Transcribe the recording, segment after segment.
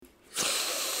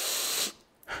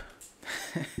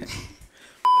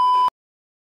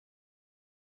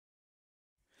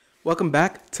Welcome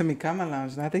back to Mikama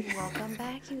Lounge, Nati. Welcome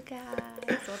back, you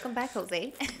guys. Welcome back,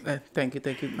 Jose. Thank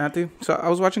you, Nati. So I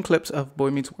was watching clips of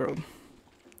Boy Meets World,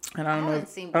 and I haven't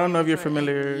seen I don't Boy know if you're Meets World in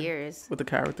familiar years. with the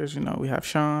characters. You know, we have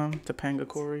Sean, Topanga,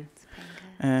 Corey,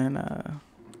 and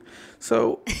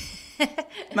so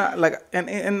not like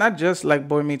and not just like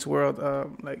Boy Meets World.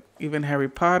 Like even Harry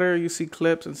Potter, you see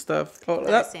clips and stuff. Oh,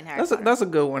 that's a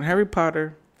good one. Harry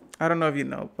Potter. I don't know if you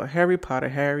know, but Harry Potter,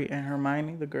 Harry and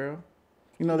Hermione, the girl.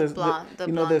 You know, there's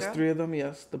there's girl? three of them.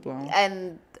 Yes, the blonde.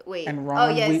 And wait. And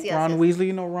Ron, yes. Weasley.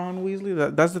 You know Ron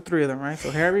Weasley. That's the three of them, right? So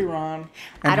Harry, Ron,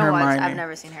 and Hermione. I've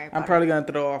never seen Harry Potter. I'm probably gonna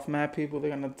throw off mad people. They're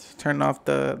gonna turn off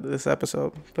this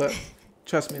episode, but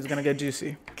trust me, it's gonna get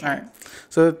juicy. Okay. All right.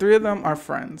 So the three of them are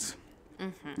friends,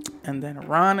 and then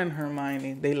Ron and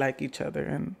Hermione, they like each other,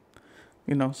 and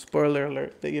you know, spoiler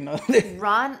alert, that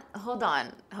Ron, hold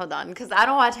on, because I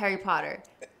don't watch Harry Potter.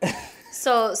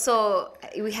 So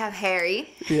we have Harry.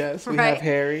 Yes, we have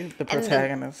Harry, the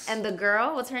protagonist. And the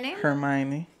girl, what's her name?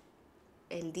 Hermione.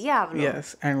 El Diablo.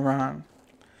 Yes, and Ron.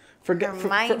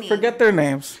 Hermione. Forget their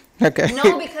names. Okay.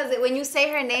 No, because when you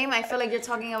say her name, I feel like you're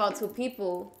talking about two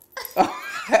people.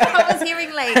 I was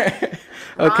hearing like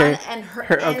Ron and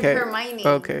Hermione.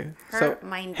 Okay.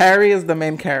 Hermione. So Harry is the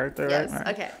main character, right? Yes.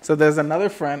 Okay. So there's another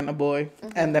friend, a boy,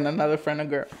 and then another friend, a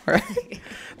girl, right?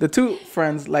 The two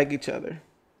friends like each other.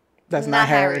 That's not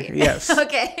Harry. Yes.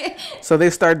 Okay. So they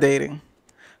start dating.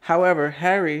 However,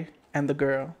 Harry and the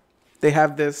girl, they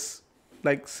have this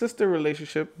like sister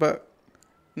relationship, but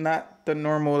not the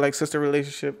normal like sister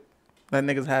relationship that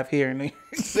niggas have here in New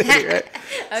York City, right?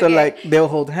 Okay. So like they'll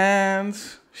hold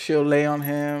hands, she'll lay on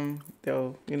him,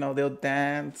 they'll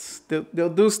dance, they'll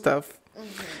do stuff.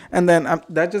 And then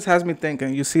that just has me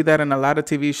thinking, you see that in a lot of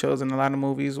TV shows and a lot of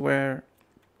movies where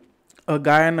a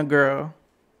guy and a girl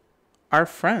are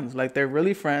friends, like they're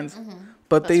really friends,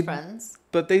 but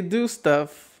they do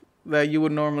stuff that you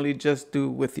would normally just do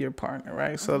with your partner,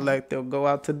 right? So like they'll go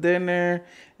out to dinner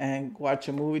and watch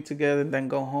a movie together, and then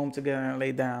go home together and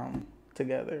lay down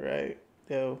together, right?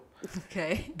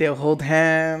 They'll hold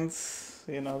hands,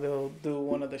 you know, they'll do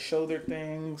one of the shoulder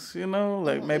things, you know,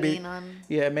 like maybe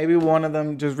one of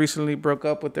them just recently broke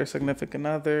up with their significant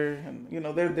other, and you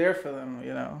know they're there for them,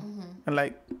 you know, and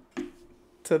like.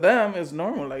 To them, it's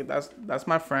normal. Like, that's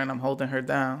my friend. I'm holding her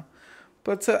down.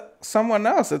 But to someone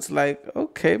else, it's like,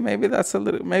 okay, maybe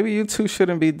maybe you two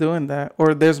shouldn't be doing that.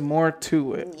 Or there's more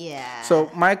to it. Yeah. So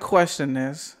my question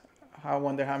is, I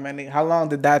wonder how long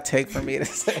did that take for me to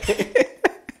say?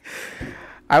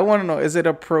 I want to know, is it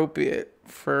appropriate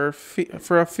for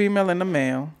a female and a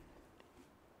male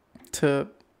to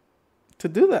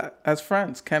do that as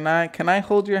friends? Can I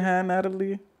hold your hand,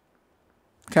 Natalie?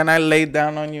 Can I lay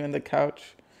down on you in the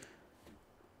couch?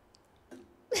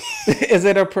 Is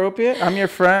it appropriate? I'm your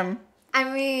friend. I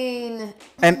mean,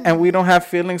 and we don't have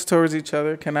feelings towards each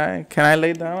other. Can I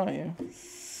lay down on you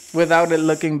without it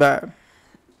looking bad?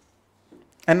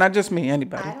 And not just me,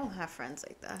 anybody. I don't have friends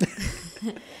like that.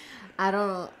 I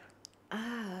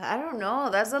don't know.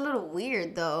 That's a little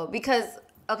weird though, because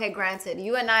okay, granted,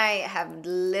 you and I have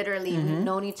literally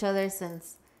known each other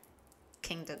since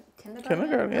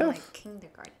kindergarten, yeah. like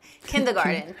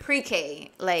kindergarten,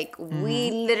 pre-K. Like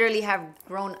we literally have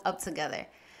grown up together,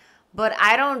 but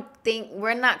I don't think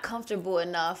we're not comfortable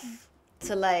enough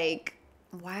to like.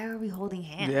 Why are we holding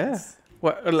hands? Yeah.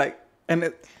 What like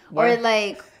or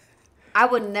like. I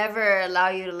would never allow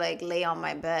you to like lay on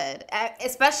my bed,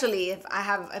 especially if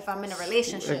I'm in a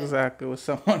relationship. Exactly, with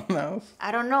someone else.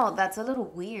 I don't know. That's a little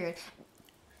weird.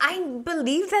 I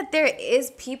believe that there is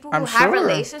people who have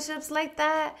relationships like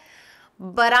that,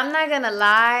 but I'm not gonna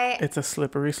lie. It's a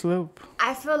slippery slope.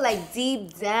 I feel like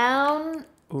deep down,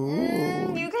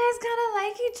 you guys kind of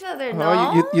like each other,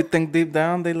 no? Oh, you think deep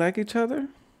down they like each other?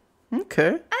 Okay.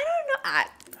 I don't know.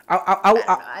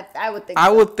 I would think.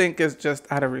 I would think it's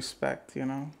just out of respect, you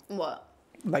know. What?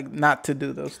 Like not to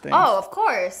do those things. Oh, of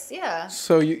course, yeah.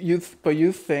 So you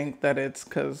think that it's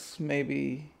because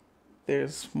maybe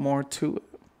there's more to it.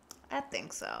 I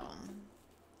think so.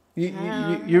 You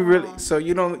really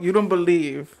you don't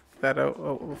believe that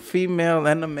a female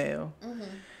and a male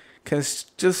can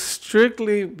just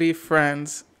strictly be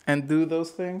friends and do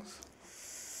those things?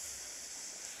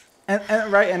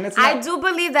 And right, and it's not, I do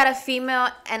believe that a female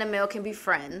and a male can be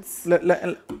friends,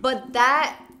 but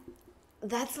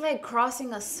that's like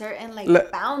crossing a certain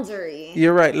boundary.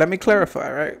 You're right. Let me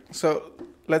clarify. Right. So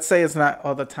let's say it's not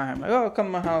all the time. Like, oh, come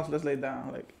to my house, let's lay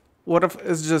down. Like, what if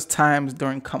it's just times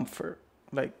during comfort?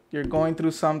 Like you're going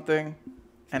through something,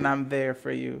 and I'm there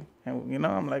for you. and you know,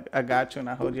 I'm like, I got you, and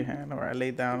I hold your hand, or I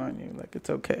lay down on you, like it's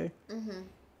okay.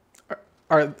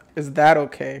 Or is that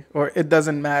okay? Or it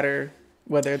doesn't matter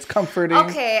whether it's comforting or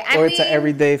it's an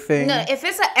everyday thing. No, if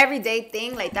it's an everyday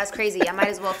thing, like that's crazy. I might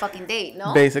as well fucking date,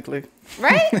 no? Basically.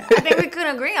 Right? I think we could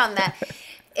agree on that.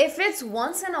 If it's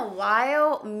once in a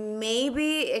while,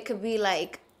 maybe it could be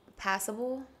like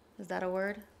passable. Is that a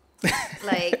word?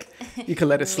 Like you can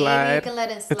let it slide. You can let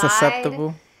it slide. It's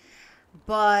acceptable.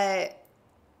 But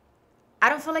I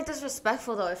don't feel like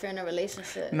disrespectful though if you're in a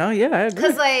relationship. No, yeah, I agree.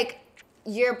 Because like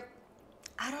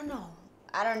I don't know.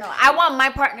 I want my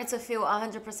partner to feel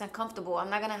 100% comfortable. I'm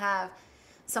not gonna have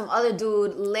some other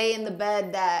dude lay in the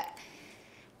bed that.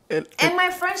 And my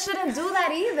friend shouldn't do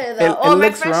that either, though. Or my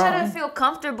friend shouldn't feel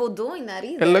comfortable doing that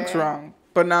either. It looks wrong.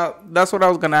 But now, that's what I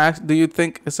was gonna ask. Do you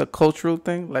think it's a cultural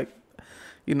thing? Like,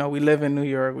 you know, we live in New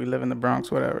York, we live in the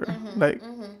Bronx, whatever.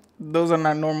 Those are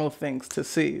not normal things to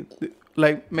see.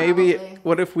 Like, maybe,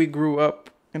 what if we grew up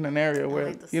in an area where,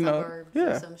 like you know,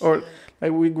 or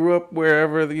like we grew up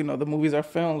wherever, you know, the movies are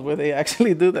filmed where they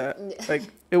actually do that. Like,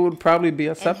 it would probably be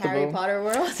acceptable. In Harry Potter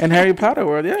world? In Harry Potter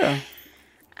world, yeah.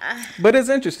 But it's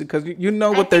interesting because you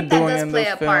know what they're doing in those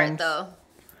films. Part, though.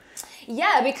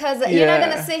 Yeah, because you're not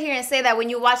gonna sit here and say that when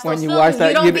you watch those films, watch that,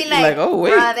 you don't be like, oh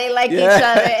wait, bruh, they like each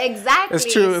other. Exactly.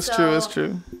 It's true. It's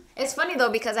true. It's funny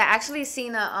though because I actually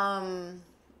seen a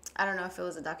I don't know if it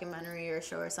was a documentary or a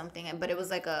show or something, but it was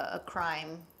like a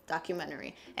crime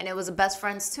documentary, and it was best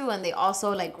friends too, and they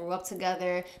also like grew up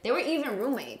together. They were even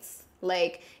roommates.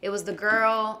 Like it was the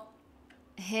girl,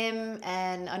 him,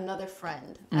 and another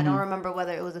friend. I don't remember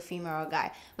whether it was a female or a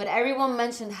guy, but everyone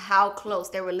mentioned how close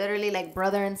they were. Literally like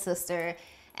brother and sister,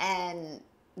 and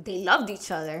they loved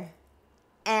each other.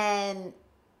 And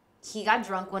he got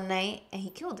drunk one night and he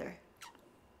killed her.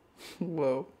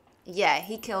 Whoa. Yeah,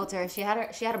 he killed her. She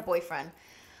had a boyfriend.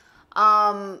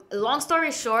 Long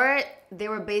story short,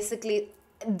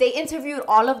 they interviewed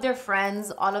all of their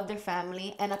friends, all of their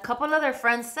family, and a couple of their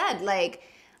friends said, like,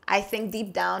 I think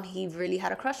deep down he really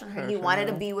had a crush on her. He wanted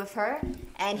to be with her,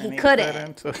 and he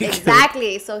couldn't.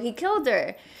 Exactly. So he killed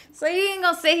her. So you ain't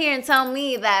gonna sit here and tell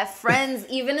me that friends,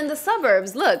 even in the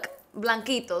suburbs, look,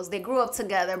 Blanquitos, they grew up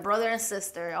together, brother and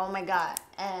sister. Oh my God.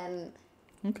 And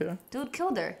dude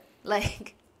killed her.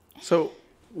 Like. So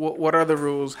what are the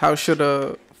rules? How should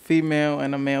a female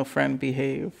and a male friend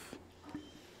behave?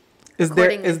 Is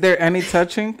there any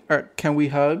touching, or can we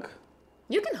hug?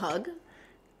 You can hug.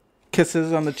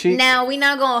 Kisses on the cheek. Now we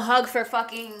not gonna hug for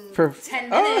 10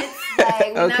 minutes.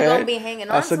 Like we're not gonna be hanging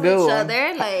on to each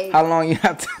other. Like how long you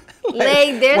have to?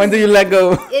 Like when do you let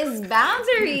go? It's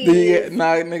boundaries.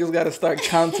 Niggas gotta start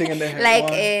counting in their head. Like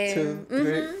 1,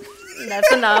 2, 3.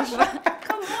 That's enough.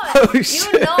 Come on. Oh,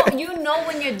 you know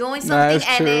when you're doing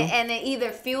something and it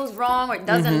either feels wrong or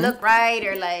doesn't look right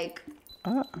or like.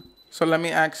 So let me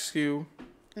ask you.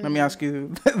 Let me ask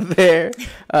you there,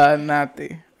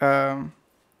 Nati.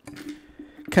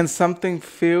 Can something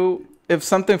feel? If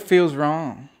something feels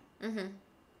wrong,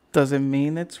 does it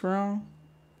mean it's wrong?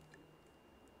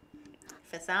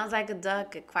 If it sounds like a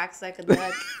duck, it quacks like a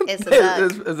duck. It's a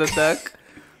duck. It's a duck.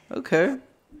 Okay.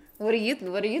 What do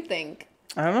you think?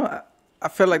 I don't know. I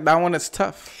feel like that one is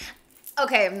tough.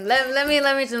 Okay, let me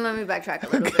backtrack a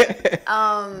little bit.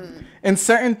 In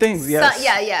certain things, yes. So,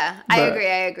 yeah. I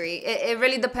agree. It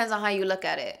really depends on how you look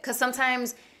at it. Because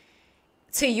sometimes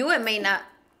to you it may not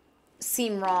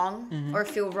seem wrong or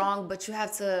feel wrong, but you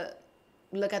have to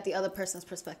look at the other person's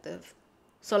perspective.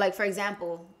 So like, for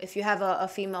example, if you have a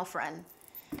female friend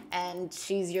and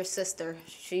she's your sister,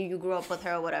 you grew up with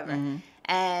her or whatever,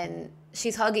 and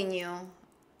she's hugging you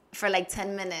for like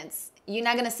 10 minutes, you're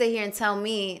not going to sit here and tell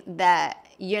me that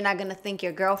you're not going to think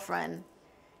your girlfriend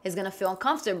is going to feel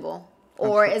uncomfortable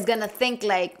or is going to think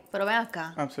like, pero ven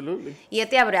acá. Absolutely. Y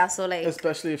este abrazo, like.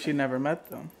 Especially if she never met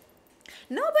them.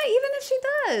 No, but even if she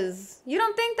does, you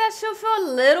don't think that she'll feel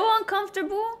a little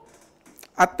uncomfortable?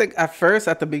 I think at first,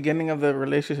 at the beginning of the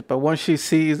relationship, but once she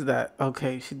sees that,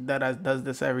 okay, she does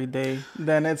this every day,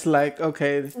 then it's like,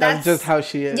 okay, that's just how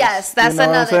she is. Yes, that's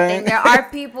another thing. There are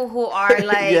people who are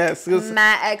like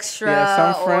mad extra.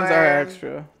 Yeah, some friends are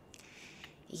extra.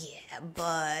 Yeah,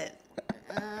 but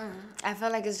I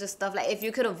feel like it's just stuff like if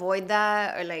you could avoid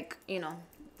that or like, you know,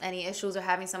 any issues or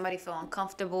having somebody feel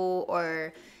uncomfortable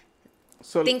or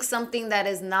think something that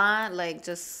is not, like,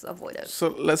 just avoid it. So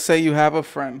let's say you have a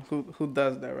friend who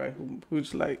does that, right?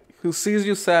 Who sees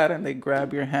you sad and they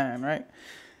grab your hand, right?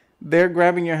 They're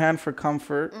grabbing your hand for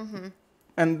comfort,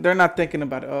 and they're not thinking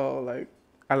about it. Oh, like,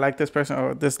 I like this person,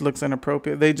 or this looks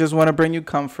inappropriate. They just want to bring you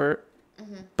comfort.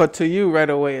 But to you, right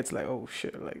away, it's like, oh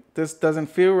shit, like this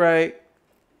doesn't feel right.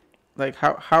 Like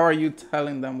how are you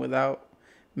telling them without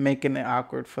making it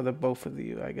awkward for the both of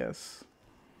you, I guess?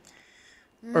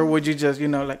 Or would you just,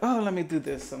 like, oh, let me do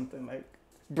this, something like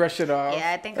brush it off?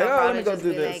 Yeah, I think like, I'll probably let me go just do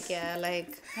be this. like, yeah,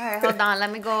 like, all right, hold on,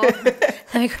 let me go,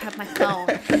 let me grab my phone.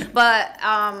 But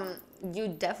you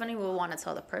definitely will want to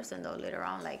tell the person though later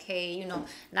on, like, hey,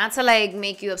 not to like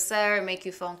make you upset or make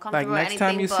you feel uncomfortable. Like or next anything,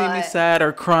 time you see me sad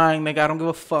or crying, nigga, I don't give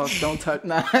a fuck. Don't touch.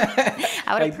 Nah.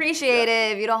 I would appreciate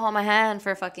it if you don't hold my hand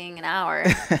for fucking an hour.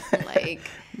 Like,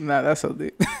 nah, that's so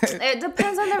deep. It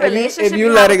depends on the relationship. If you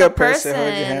have letting with a the person hold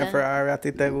your hand for an hour, a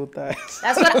ti te gusta.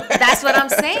 That's what I'm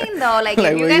saying though. Like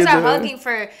if you what guys are doing? hugging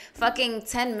for fucking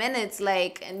 10 minutes,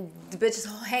 like, and the bitch is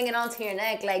hanging onto your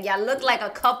neck, like y'all look like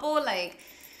a couple, like,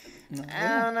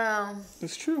 I don't know.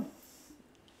 It's true.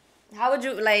 How would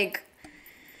you like?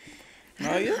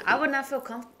 No, yeah. I would not feel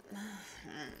comfortable.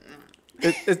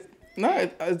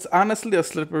 It's honestly a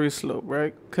slippery slope,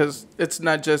 right? Because it's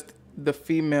not just the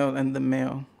female and the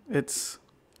male. It's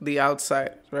the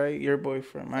outside, right? Your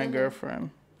boyfriend, my girlfriend,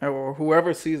 or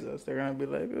whoever sees us. They're gonna be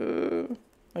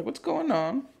like, what's going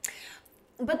on?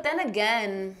 But then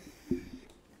again,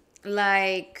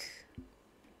 like,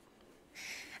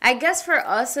 I guess for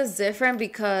us it's different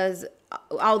because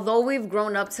although we've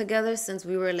grown up together since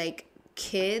we were like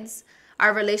kids,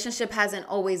 our relationship hasn't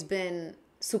always been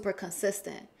super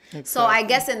consistent. Exactly. So I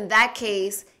guess in that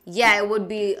case, yeah, it would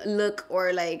be a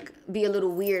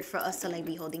little weird for us to like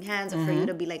be holding hands or for you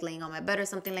to be like laying on my bed or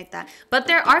something like that. But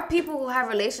there are people who have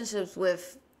relationships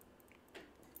with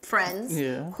friends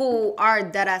who are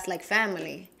dead ass like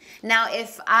family. Now,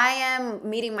 if I am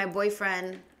meeting my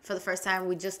boyfriend for the first time,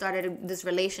 we just started this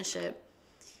relationship,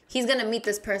 he's gonna meet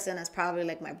this person as probably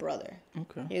like my brother.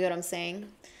 Okay. You get what I'm saying?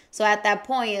 So at that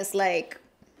point, it's like,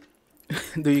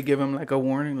 do you give him like a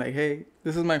warning, like, hey,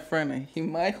 this is my friend and he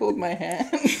might hold my hand?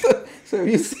 So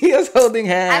if you see us holding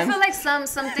hands, I feel like some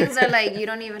things are like you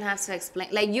don't even have to explain.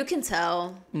 Like you can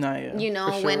tell,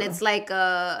 when it's like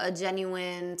a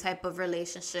genuine type of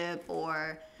relationship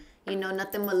or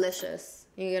nothing malicious.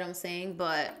 You get what I'm saying?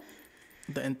 But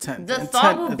the intent, the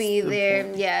thought will be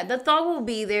there. Yeah, the thought will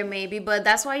be there maybe, but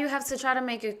that's why you have to try to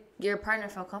make your partner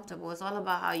feel comfortable. It's all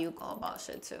about how you go about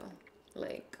shit too.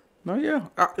 Like. No, yeah.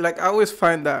 I always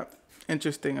find that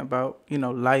interesting about,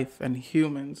 life and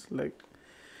humans. Like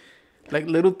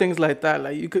little things like that.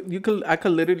 Like I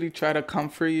could literally try to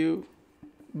comfort you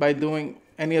by doing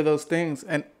any of those things,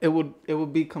 and it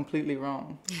would be completely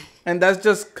wrong. And that's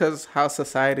just because how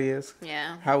society is.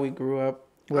 Yeah. How we grew up,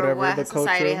 whatever, or what the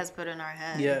culture society has put in our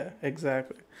head. Yeah,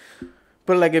 exactly.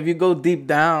 But like if you go deep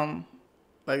down,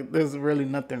 like there's really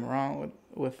nothing wrong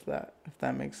with that, if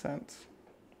that makes sense.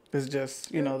 It's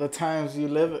just, the times you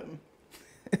live in.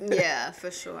 Yeah,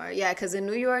 for sure. Yeah, because in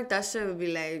New York, that shit would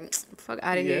be like, fuck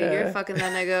out of here. You're fucking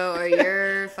that nigga or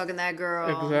you're fucking that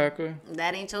girl. Exactly.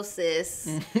 That ain't your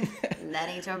sis. That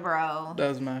ain't your bro. That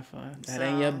was my fun. That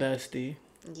ain't your bestie.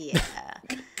 Yeah.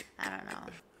 I don't know.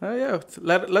 Oh, yeah.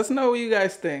 Let's know what you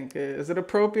guys think. Is it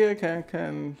appropriate?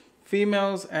 Can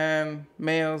females and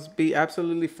males be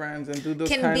absolutely friends and do those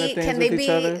kind of things with each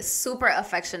other? Can they be super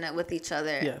affectionate with each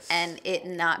other? Yes. And it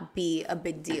not be a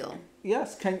big deal?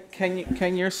 Yes. Can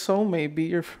your soulmate be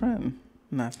your friend,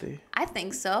 Nasty? I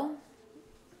think so.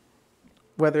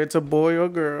 Whether it's a boy or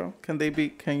girl, can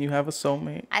you have a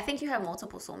soulmate? I think you have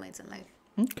multiple soulmates in life.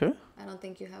 Okay. I don't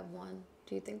think you have one.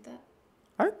 Do you think that?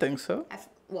 I think so.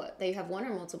 What? That you have one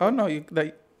or multiple? Oh, no.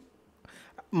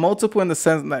 Multiple in the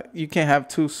sense that you can't have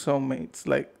two soulmates,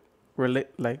 like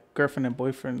girlfriend and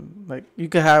boyfriend. Like you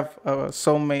could have a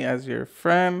soulmate as your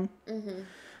friend,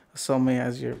 a soulmate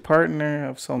as your partner,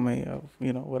 a soulmate of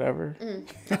whatever. Okay,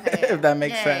 yeah. If that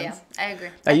makes sense. Yeah, I agree.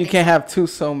 Like you can't have two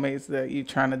soulmates that you're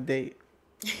trying to date.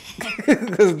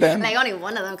 Because then, like only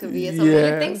one of them could be a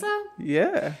soulmate. You think so?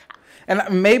 Yeah.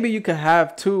 And maybe you could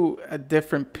have two at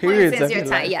different periods of your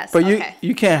life. Yes, but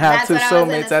you can't have two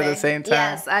soulmates at the same time.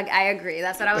 Yes, I agree.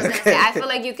 That's what I was going to say. I feel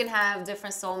like you can have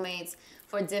different soulmates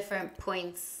for different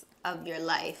points of your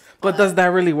life. But does that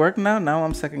really work now? Now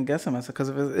I'm second guessing myself because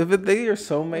if they're your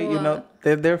soulmate,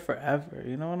 they're there forever.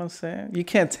 You know what I'm saying? You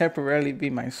can't temporarily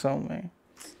be my soulmate.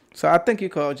 So I think you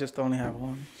could just only have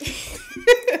one.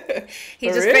 He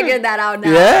just figured that out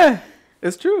now. Yeah,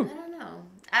 it's true.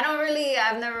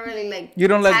 I've never really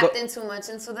tapped in too much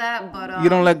into that, but you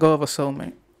don't let go of a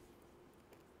soulmate.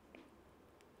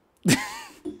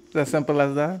 That simple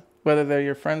as that. Whether they're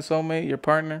your friend soulmate, your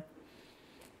partner,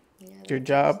 your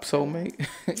job soulmate.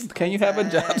 Can you have a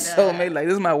job soulmate? Like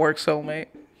this is my work soulmate.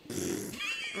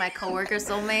 My coworker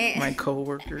soulmate. My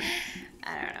coworker.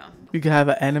 I don't know. You can have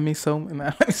an enemy soulmate.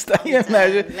 Now,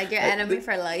 imagine. Like your enemy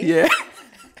for life. Yeah.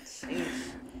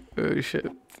 Oh shit.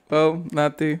 Well,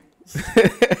 Nati,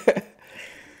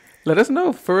 let us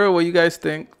know for real what you guys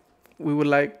think. We would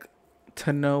like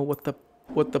to know what the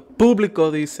público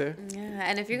dice. Yeah,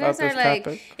 and if you guys are like,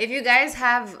 if you guys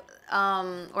have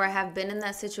or have been in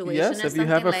that situation, yes, if you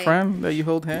have a friend that you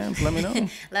hold hands, let me know.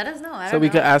 Let us know. So we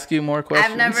can ask you more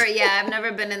questions. I've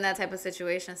never been in that type of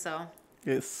situation, so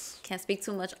yes, can't speak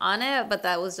too much on it, but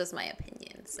that was just my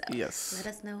opinion. So yes, let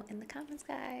us know in the comments,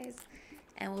 guys,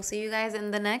 and we'll see you guys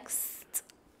in the next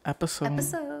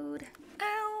episode.